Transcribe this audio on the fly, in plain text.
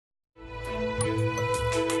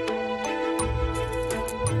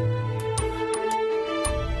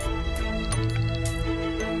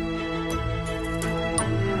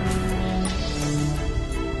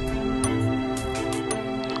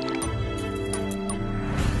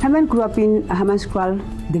Herman grew up in Hammanskraal,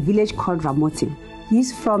 the village called Ramoti.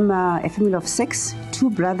 He's from a family of 6, 2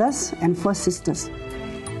 brothers and 4 sisters.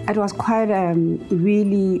 It was quite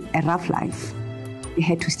really a rough life. They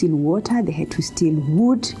had to steal water, they had to steal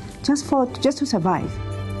wood, just to survive.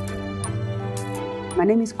 My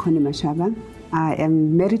name is Herman Mashaba. I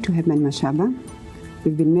am married to Herman Mashaba.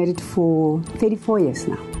 We've been married for 34 years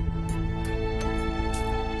now.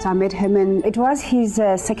 So I met Herman. It was his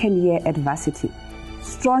second year at varsity.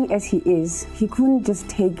 Strong as he is, he couldn't just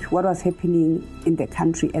take what was happening in the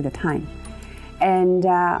country at the time. And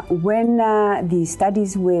when the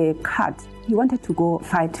studies were cut, he wanted to go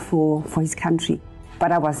fight for his country.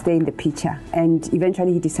 But I was there in the picture, and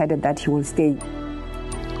eventually he decided that he will stay.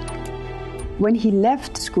 When he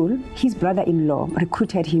left school, his brother-in-law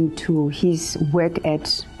recruited him to his work at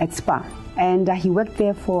Spa. And he worked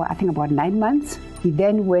there for, I think, about 9 months. He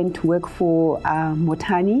then went to work for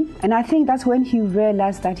Motani. And I think that's when he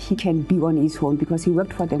realized that he can be on his own, because he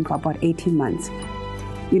worked for them for about 18 months.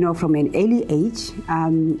 You know, from an early age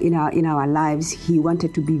in our lives, he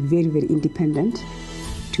wanted to be very, very independent,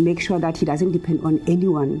 to make sure that he doesn't depend on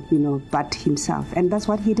anyone, you know, but himself. And that's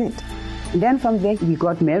what he did. And then from there, we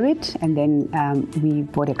got married, and then we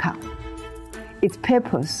bought a car. Its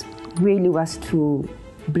purpose really was to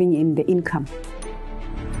bring in the income.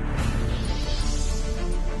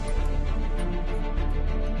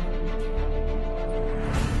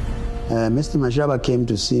 Mr. Mashaba came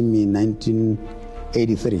to see me in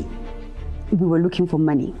 1983. We were looking for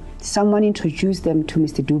money. Someone introduced them to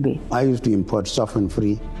Mr. Dube. I used to import soft and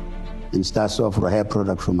free and start off for a hair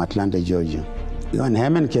product from Atlanta, Georgia. When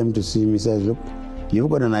Herman came to see me, he said, look, you've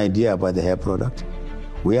got an idea about the hair product.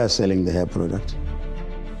 We are selling the hair product.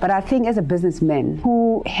 But I think as a businessman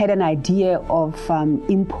who had an idea of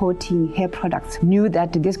importing hair products, knew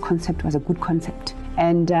that this concept was a good concept.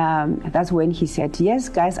 And that's when he said, yes,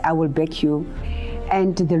 guys, I will back you.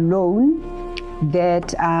 And the loan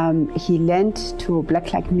that he lent to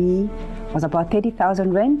Black Like Me was about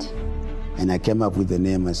 30,000 rand. And I came up with the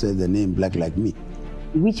name. I said the name Black Like Me,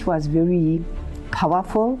 which was very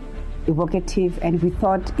powerful, evocative, and we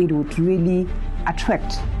thought it would really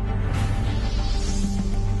attract.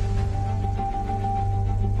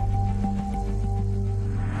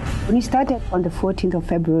 When we started on the 14th of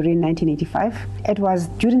February 1985, it was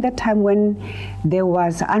during that time when there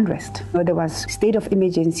was unrest. There was state of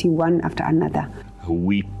emergency, one after another.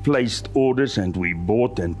 We placed orders and we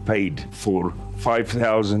bought and paid for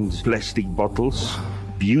 5,000 plastic bottles,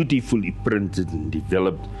 beautifully printed and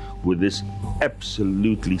developed with this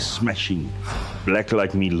absolutely smashing Black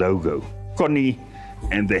Like Me logo. Connie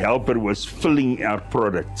and the helper was filling our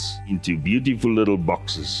products into beautiful little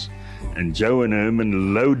boxes, and Joe and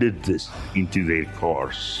Herman loaded this into their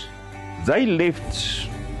cars. They left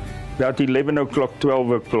about 11 o'clock,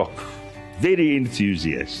 12 o'clock, very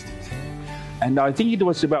enthusiastic. And I think it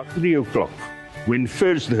was about 3 o'clock when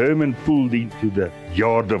first Herman pulled into the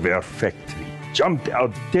yard of our factory, jumped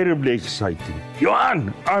out terribly excited.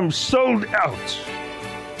 Johan, I'm sold out.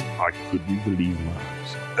 I couldn't believe my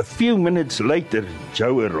eyes. A few minutes later,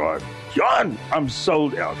 Joe arrived. Johan, I'm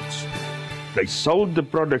sold out. They sold the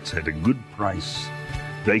products at a good price.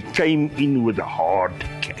 They came in with a hard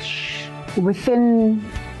cash. Within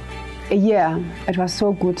a year, it was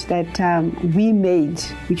so good that we made,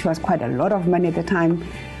 which was quite a lot of money at the time,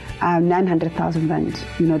 900,000 rand,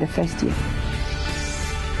 you know, the first year.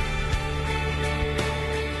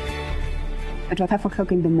 It was 5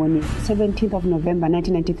 o'clock in the morning, 17th of November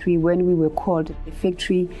 1993, when we were called, the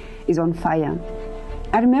factory is on fire.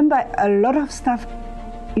 I remember a lot of staff,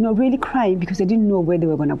 you know, really crying because they didn't know where they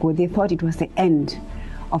were going to go. They thought it was the end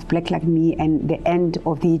of Black Like Me and the end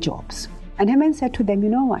of their jobs. And Herman said to them, you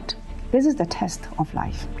know what? This is the test of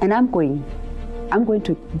life. And I'm going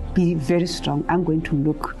to be very strong. I'm going to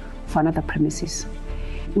look for another premises.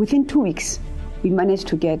 Within 2 weeks, we managed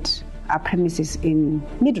to get our premises in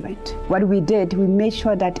Midrand. What we did, we made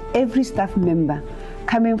sure that every staff member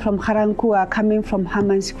coming from Ga-Rankuwa, coming from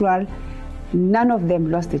Hammanskraal, none of them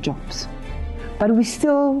lost their jobs. But we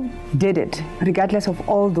still did it, regardless of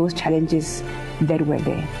all those challenges that were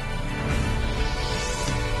there.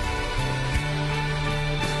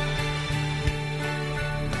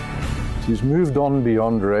 He's moved on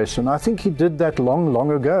beyond race, and I think he did that long,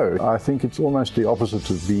 long ago. I think it's almost the opposite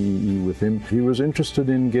of BEE with him. He was interested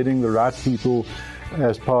in getting the right people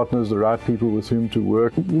as partners, the right people with whom to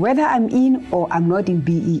work. Whether I'm in or I'm not in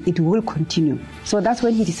BE, it will continue. So that's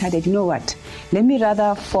when he decided, you know what, let me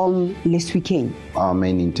rather form Les Weekend. Our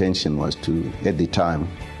main intention was to, at the time,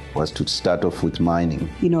 was to start off with mining.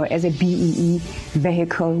 You know, as a BEE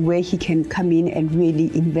vehicle where he can come in and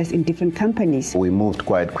really invest in different companies. We moved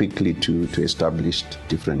quite quickly to establish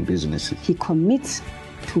different businesses. He commits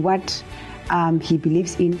to what he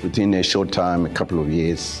believes in. Within a short time, a couple of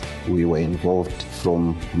years, we were involved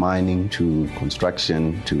from mining to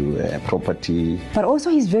construction to property. But also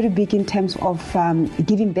he's very big in terms of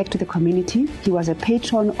giving back to the community. He was a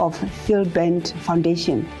patron of Field Band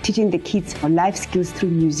Foundation, teaching the kids life skills through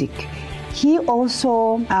music. He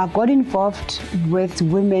also got involved with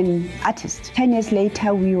women artists. 10 years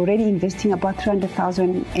later, we were already investing about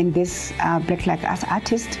 300,000 in this Black Like Us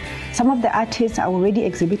artist. Some of the artists are already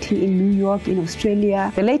exhibiting in New York, in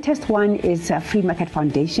Australia. The latest one is Free Market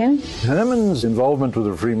Foundation. Herman's involvement with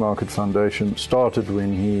the Free Market Foundation started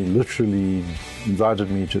when he literally invited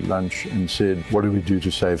me to lunch and said, what do we do to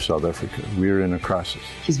save South Africa? We're in a crisis.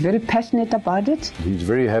 He's very passionate about it. He's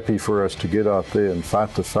very happy for us to get out there and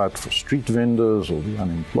fight the fight for street vendors or the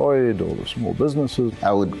unemployed or the small businesses.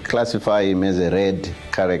 I would classify him as a red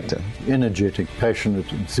character. Energetic,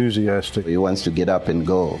 passionate, enthusiastic. He wants to get up and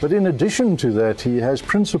go. But in addition to that, he has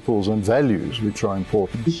principles and values which are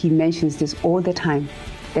important. He mentions this all the time,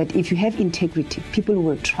 that if you have integrity, people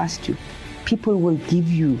will trust you. People will give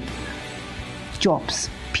you jobs.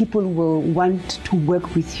 People will want to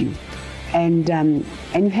work with you. And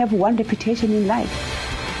you have one reputation in life.